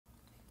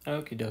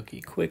Okie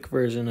dokie, quick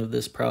version of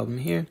this problem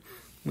here.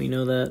 We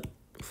know that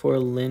for a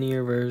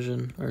linear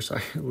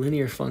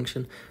linear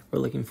function, we're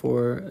looking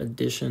for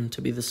addition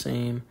to be the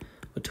same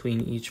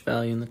between each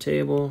value in the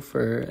table.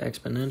 For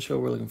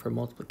exponential, we're looking for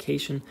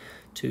multiplication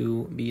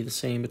to be the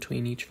same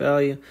between each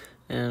value.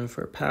 And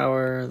for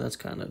power, that's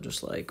kind of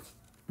just like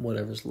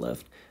whatever's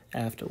left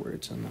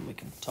afterwards, and then we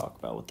can talk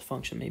about what the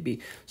function may be.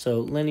 So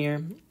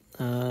linear,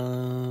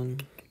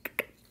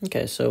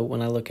 okay, so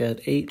when I look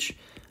at h,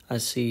 I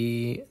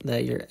see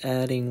that you're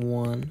adding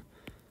 1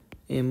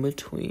 in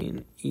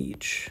between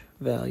each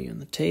value in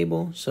the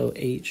table. So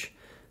h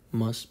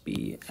must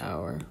be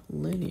our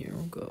linear.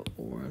 We'll go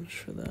orange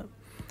for that.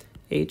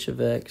 H of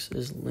x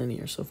is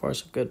linear. So far,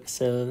 so good.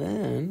 So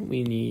then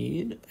we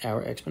need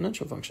our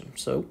exponential function.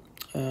 So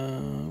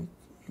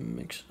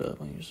mix it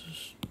up. I'll use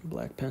this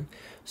black pen.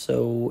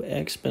 So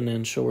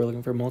exponential, we're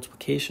looking for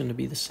multiplication to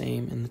be the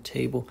same in the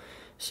table.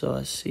 So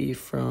I see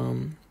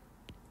from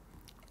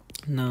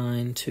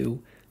 9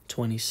 to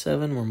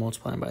 27, we're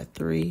multiplying by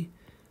 3.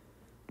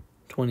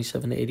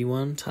 27 to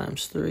 81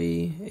 times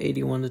 3.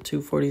 81 to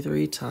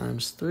 243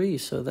 times 3.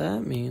 So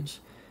that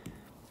means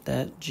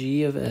that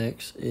g of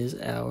x is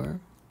our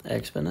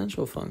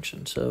exponential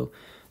function. So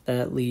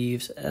that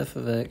leaves f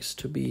of x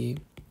to be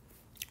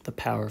the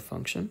power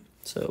function.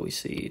 So we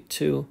see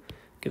 2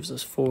 gives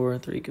us 4,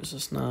 3 gives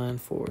us 9,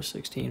 4,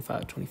 16,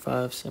 5,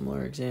 25.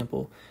 Similar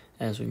example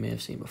as we may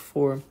have seen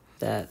before.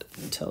 That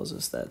tells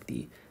us that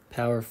the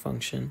power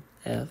function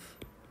f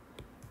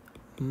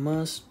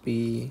must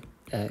be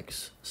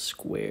x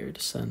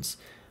squared, since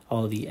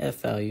all the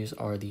f values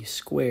are the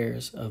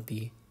squares of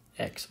the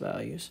x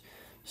values.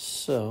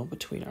 So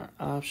between our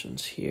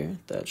options here,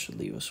 that should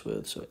leave us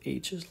with, so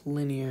h is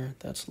linear,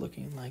 that's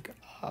looking like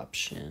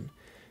option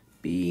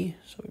B.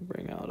 So we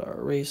bring out our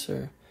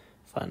eraser,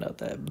 find out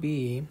that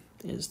B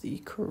is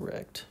the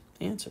correct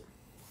answer.